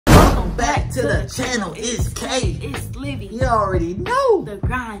to the channel. It's K. It's Livy. You already know. The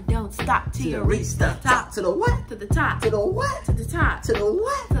grind don't stop till you reach the top. To the what? To the top. To the what? To the top. To the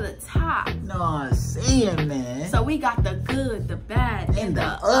what? To the top. No, I'm saying, man. So we got the good, the bad, and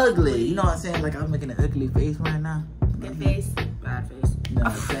the ugly. You know what I'm saying? Like, I'm making an ugly face right now. Good face, bad face. You know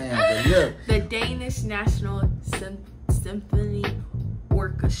what I'm saying? But look. The Danish National Symphony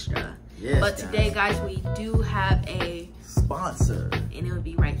Orchestra. Yes, but today, guys, we do have a sponsor. And it would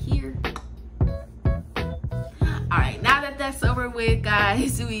be right here. Alright, now that that's over with,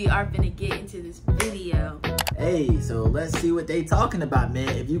 guys, we are gonna get into this video. Hey, so let's see what they talking about, man.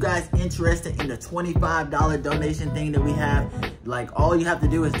 If you guys interested in the $25 donation thing that we have, like, all you have to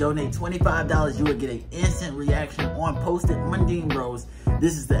do is donate $25. You will get an instant reaction on posted on Dean Bros.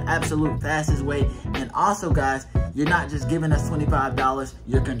 This is the absolute fastest way. And also, guys, you're not just giving us $25,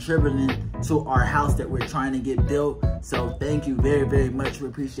 you're contributing to our house that we're trying to get built. So thank you very, very much. We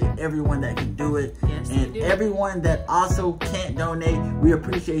appreciate everyone that can do it. Yes, and everyone that also can't donate, we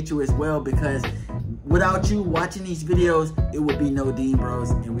appreciate you as well, because without you watching these videos, it would be no Dean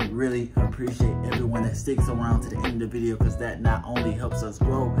Bros. And we really appreciate everyone that sticks around to the end of the video, because that not only helps us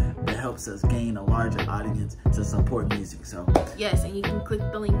grow, but helps us gain a larger audience to support music. So yes, and you can click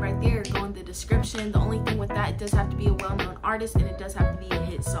the link right there, go in the description. The only thing with that, it does have to be a well-known artist, and it does have to be a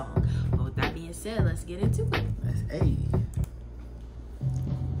hit song. But with that being said, let's get into it. Hey.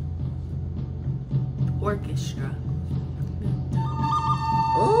 Orchestra.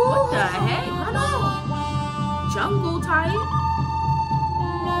 Oh, what the heck? Hold on. Jungle type.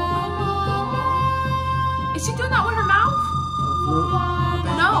 Is she doing that with her mouth?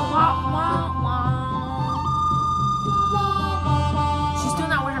 No. She's doing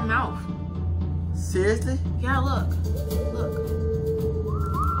that with her mouth. Seriously? Yeah, look. Look.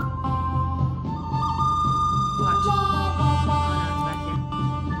 Watch. Oh, no, it's back here.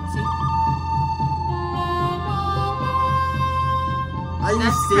 See? Are you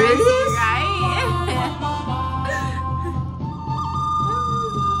That's serious? Crazy, right?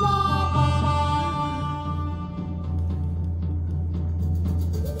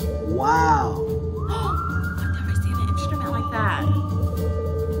 Wow. I've never seen an instrument like that.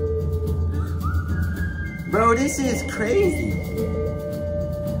 Bro, this is crazy.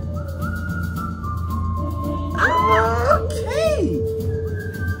 Okay.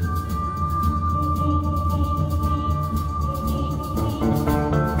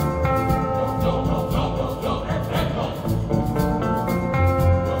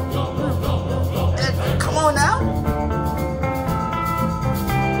 Come on now.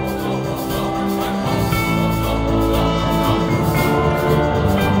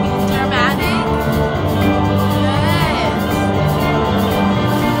 Dramatic. Yes.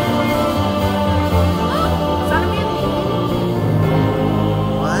 Is that a man?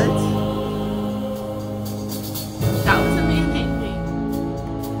 What? That was a man thing.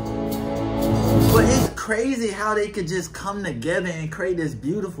 But it's crazy how they could just come together and create this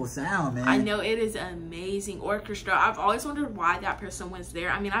beautiful sound, man. I know, it is an amazing orchestra. I've always wondered why that person was there.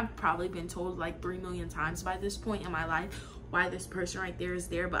 I mean, I've probably been told like 3 million times by this point in my life why this person right there is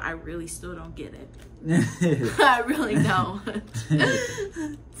there, but I really still don't get it. I really don't.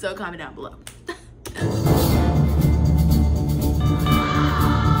 So comment down below.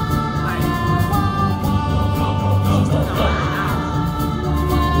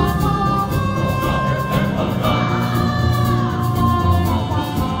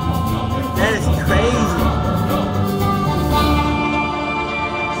 That is crazy.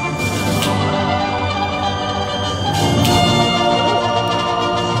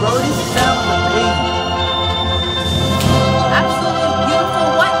 Bro, this sounds amazing. Absolutely beautiful.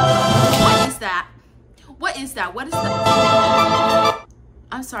 What is that? What is that? What is that?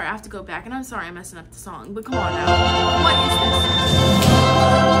 I'm sorry, I have to go back, and I'm sorry I'm messing up the song, but come on now. What is this?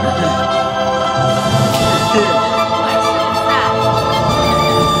 What is that?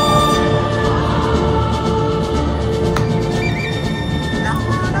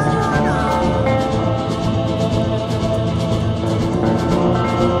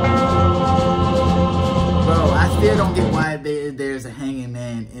 Still don't get why there's a hanging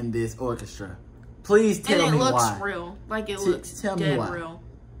man in this orchestra. Please tell me why. And it looks real. Like it looks tell me dead why. real.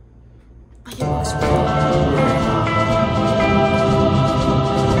 Like it looks real.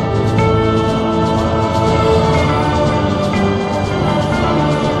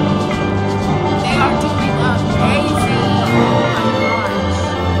 They are doing amazing.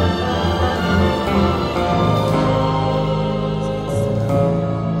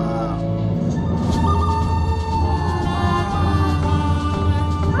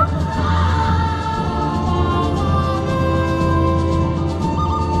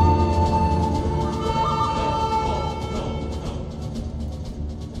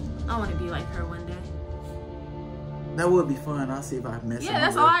 That would be fun. I'll see if I can mess Yeah,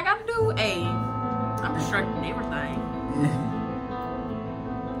 that's all I gotta do. Hey, I'm destructing everything.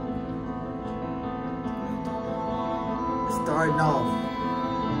 Starting off.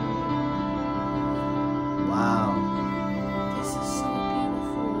 Wow. This is so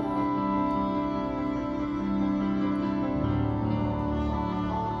beautiful.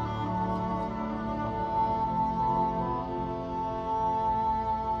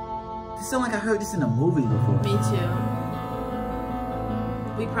 It sounds like I heard this in a movie before. Me too.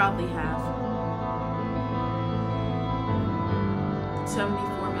 We probably have.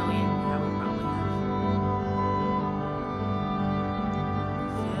 74 million? Yeah, we probably have.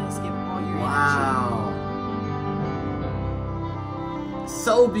 Yes, give all your energy.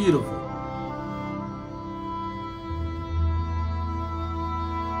 So beautiful.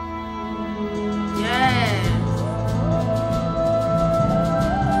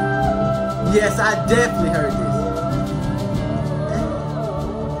 Yes, I definitely heard this.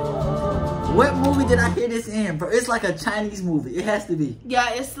 What movie did I hear this in, bro? It's like a Chinese movie. It has to be.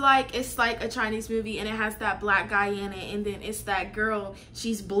 Yeah, it's like a Chinese movie, and it has that black guy in it, and then it's that girl.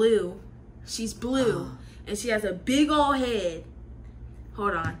 She's blue. She's blue, and she has a big old head.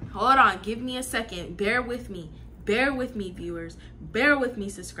 Hold on. Give me a second. Bear with me, viewers. Bear with me,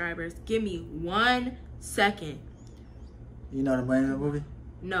 subscribers. Give me 1 second. You know the name of the movie?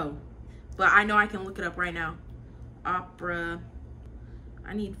 No. But I know I can look it up right now. Opera.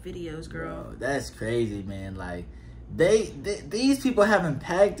 I need videos, girl. Bro, that's crazy, man. Like, these people have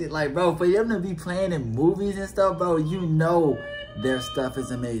impacted, like, bro, for them to be playing in movies and stuff, bro, you know their stuff is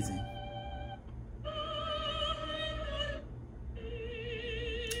amazing.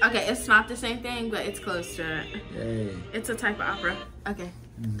 Okay, it's not the same thing, but it's close to it. Hey. It's a type of opera. Okay.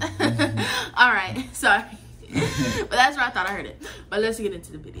 All right, sorry. But that's where I thought I heard it. But let's get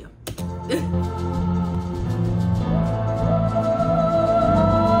into the video.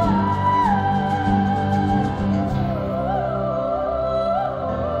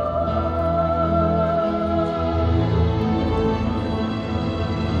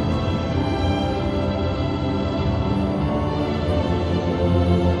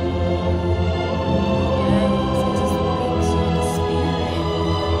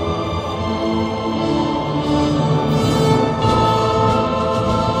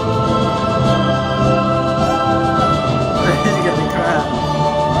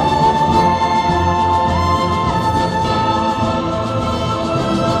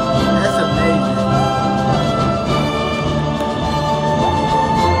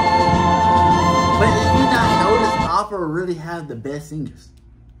 Really have the best singers.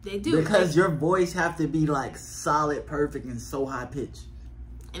 They do, because your voice have to be like solid, perfect, and so high pitched.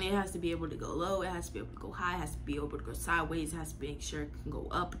 And it has to be able to go low. It has to be able to go high. It has to be able to go sideways. It has to make sure it can go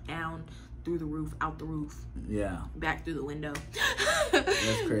up, down, through the roof, out the roof. Yeah. Back through the window.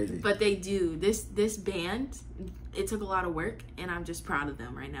 That's crazy. But they do. This band, it took a lot of work, and I'm just proud of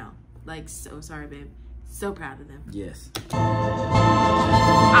them right now. Like, so sorry, babe. So proud of them. Yes.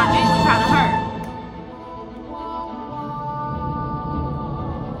 I'm mainly proud of her.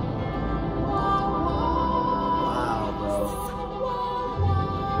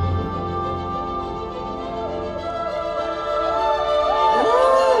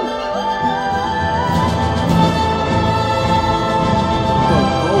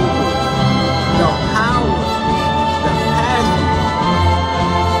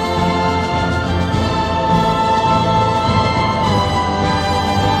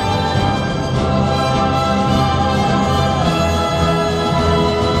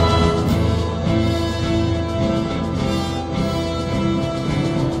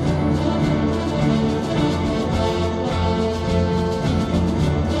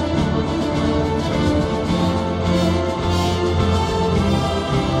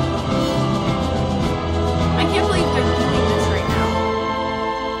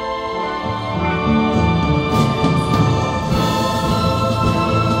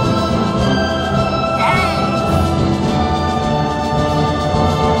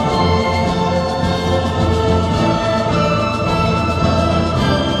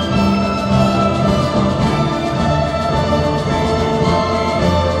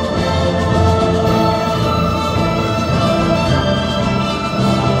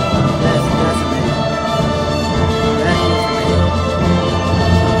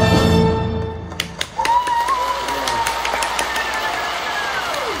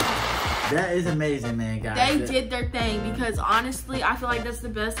 That is amazing, man, guys. They did their thing, because honestly, I feel like that's the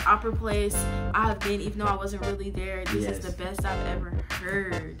best opera place I have been, even though I wasn't really there. This is the best I've ever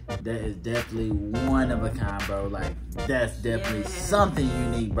heard. That is definitely one of a kind, bro. Like, that's definitely something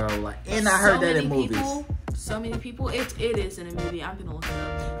unique, bro. Like, and I heard that in movies. so many people. It is in a movie. I'm gonna look it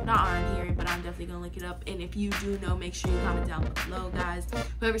up. Not on here, but I'm definitely gonna look it up. And if you do know, make sure you comment down below, guys.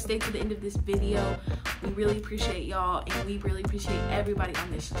 Whoever stayed to the end of this video, we really appreciate y'all, and we really appreciate everybody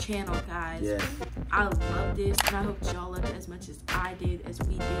on this channel, guys. Yes. I love this, and I hope y'all loved it as much as I did, as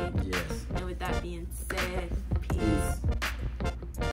we did. Yes. And with that being said, peace.